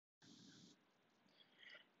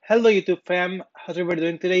Hello, YouTube fam. How's everybody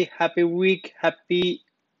doing today? Happy week, happy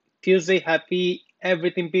Tuesday, happy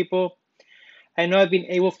everything, people. I know I've been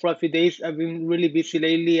able for a few days. I've been really busy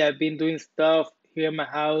lately. I've been doing stuff here in my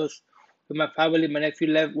house with my family. My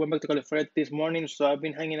nephew went back to California this morning, so I've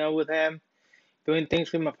been hanging out with him, doing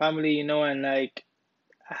things with my family, and like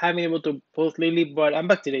I haven't been able to post lately, but I'm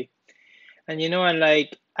back today. And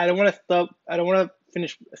like I don't want to stop. I don't want to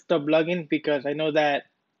stop blogging because I know that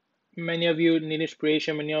many of you need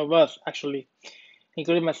inspiration. Many of us actually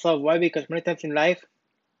including myself. Why? Because many times in life,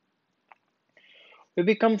 we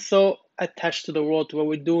become so attached to the world, to what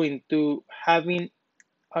we're doing, to having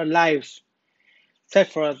our lives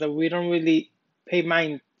set for us that we don't really pay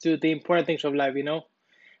mind to the important things of life.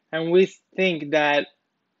 And we think that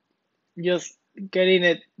just getting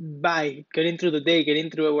it by, getting through the day, getting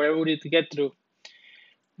through whatever we need to get through,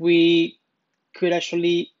 we could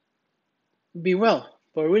actually be well.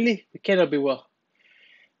 But really, we cannot be well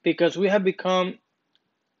because we have become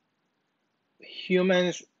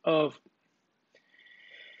humans of,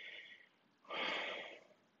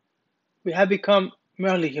 we have become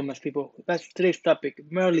merely humans, people. That's today's topic,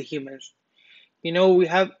 merely humans. We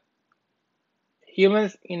have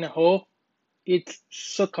humans in a whole. It's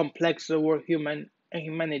so complex, the word human and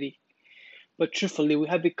humanity. But truthfully, we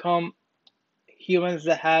have become humans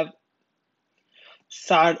that have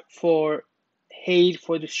sought for hate,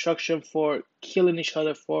 for destruction, for killing each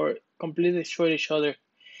other, for completely destroying each other.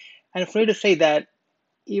 And for you to say that,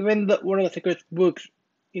 even one of the secret books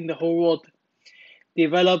in the whole world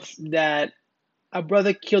develops that a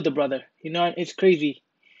brother killed a brother. And it's crazy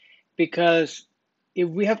because if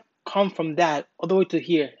we have come from that all the way to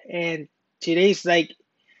here, and today's like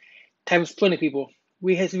times 20, people.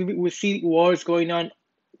 We see wars going on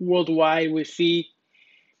worldwide. We see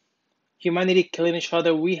humanity killing each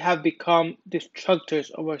other. We have become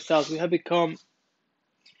destructors of ourselves. We have become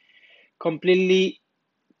completely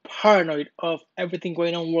paranoid of everything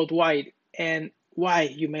going on worldwide. And why,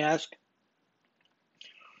 you may ask?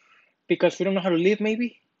 Because we don't know how to live,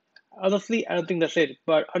 maybe? Honestly, I don't think that's it.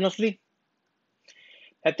 But honestly,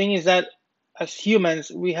 the thing is that as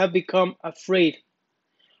humans, we have become afraid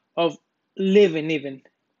of living, even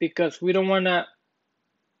because we don't want to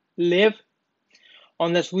live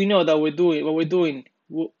unless we know that we're doing what we're doing.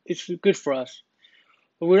 It's good for us.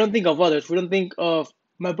 But we don't think of others. We don't think of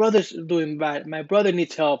my brother's doing bad. My brother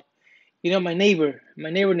needs help. My neighbor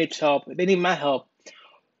needs help. They need my help.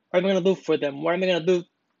 What am I gonna do for them? What am I gonna do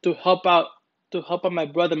to help out my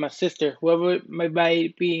brother, my sister, whoever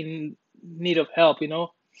might be in need of help?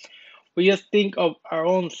 We just think of our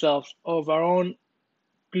own selves, of our own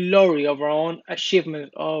glory, of our own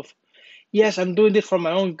achievement, of yes, I'm doing this for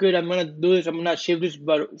my own good. I'm gonna do this. I'm gonna achieve this,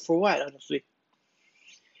 but for what, honestly?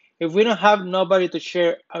 If we don't have nobody to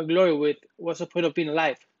share our glory with, what's the point of being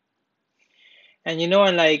alive? And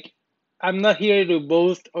like, I'm not here to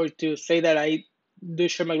boast or to say that I do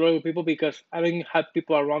share my glory with people because I don't have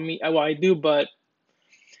people around me. Well, I do, but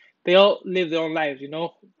they all live their own lives.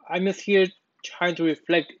 I'm just here trying to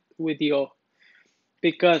reflect with you all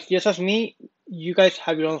because just as me, you guys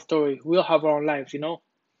have your own story. We all have our own lives.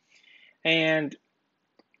 And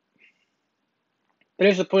that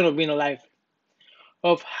is the point of being alive,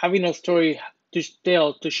 of having a story to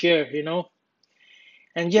tell, to share.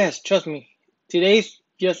 And yes, trust me, today's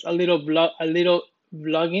just a little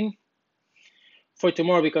vlogging for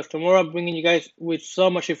tomorrow because tomorrow I'm bringing you guys with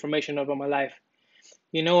so much information about my life.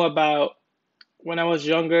 About when I was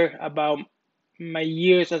younger, about my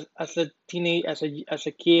years as a teenage, as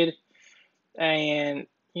a kid, and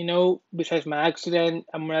besides my accident,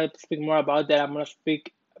 I'm gonna speak more about that. I'm gonna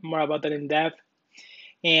speak more about that in depth,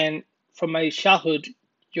 and from my childhood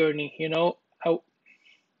journey.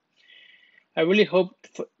 I really hope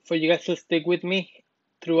for you guys to stick with me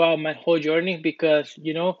throughout my whole journey because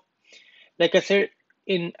like I said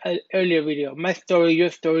in an earlier video, my story, your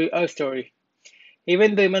story, our story.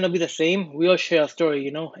 Even though it might not be the same, we all share a story.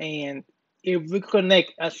 And if we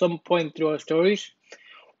connect at some point through our stories,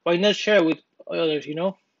 why not share it with others?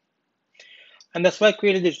 And that's why I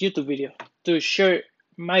created this YouTube video to share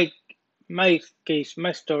my my case,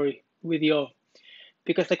 my story with you all.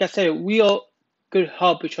 Because like I said, we all could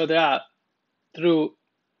help each other out through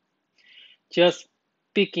just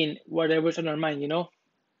speaking whatever's on our mind.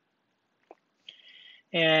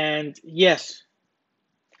 And yes,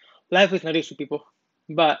 life is not easy, people.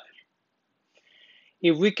 But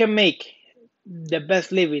if we can make the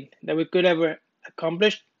best living that we could ever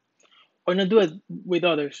accomplish, why not do it with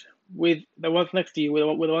others, with the ones next to you, with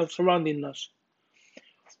the ones surrounding us?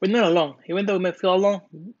 We're not alone. Even though we may feel alone,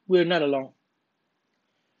 we're not alone.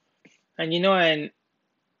 And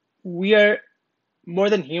we are. more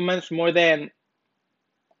than humans, more than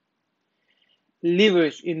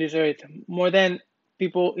livers in this earth, more than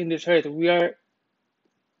people in this earth. We are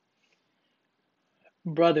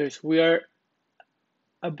brothers. We are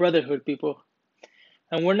a brotherhood, people.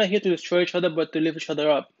 And we're not here to destroy each other, but to lift each other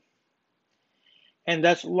up. And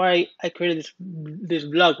that's why I created this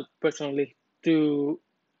blog personally, to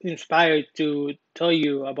inspire, to tell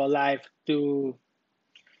you about life. To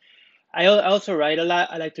I also write a lot.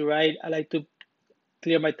 I like to write. I like to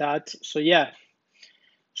clear my thoughts. So yeah.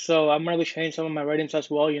 So I'm gonna be sharing some of my writings as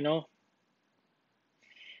well,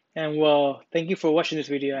 And well, thank you for watching this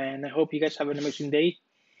video, and I hope you guys have an amazing day.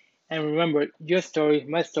 And remember, your story,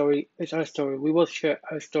 my story, is our story. We will share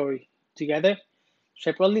our story together,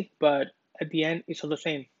 separately, but at the end, it's all the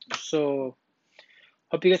same. So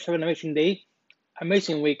hope you guys have an amazing day,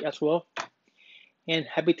 amazing week as well, and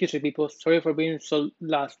happy Tuesday, people. Sorry for being so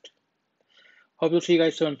lost. Hope you'll see you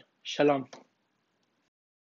guys soon. Shalom.